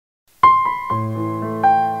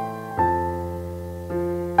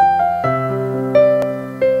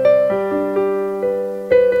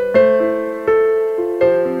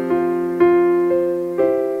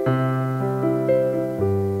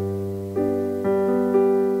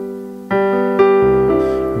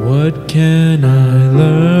What can I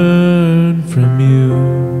learn from you?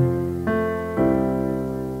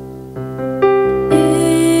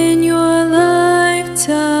 In your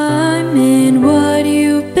lifetime, in what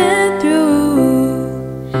you've been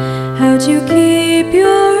through, how'd you keep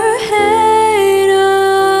your head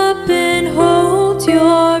up and hold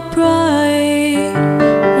your pride?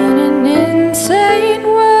 In an insane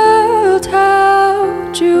world,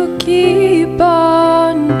 how'd you keep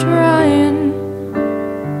on trying?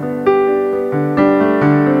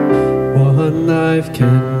 One life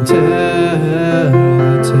can tell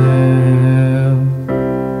the tale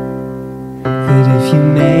that if you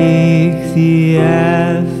make the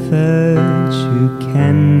effort, you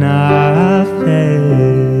cannot fail.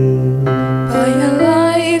 By your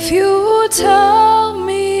life, you tell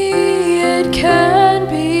me it can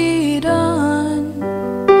be done.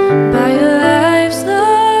 By your life's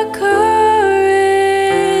the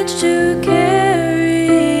courage to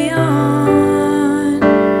carry on.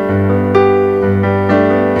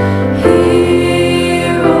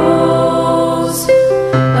 Heroes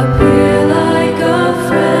appear like a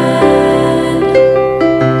friend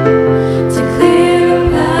to clear a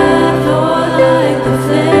path or light the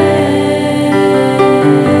flame.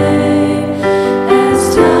 As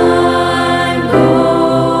time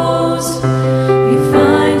goes, you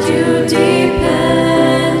find you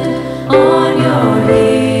depend on your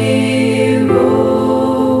heroes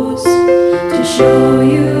to show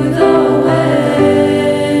you the way.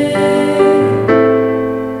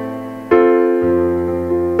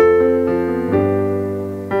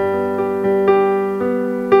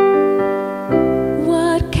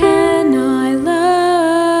 What can I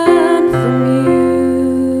learn from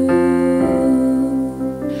you?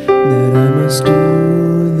 That I must do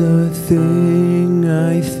the thing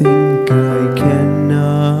I think I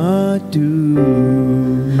cannot do.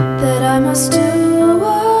 That I must do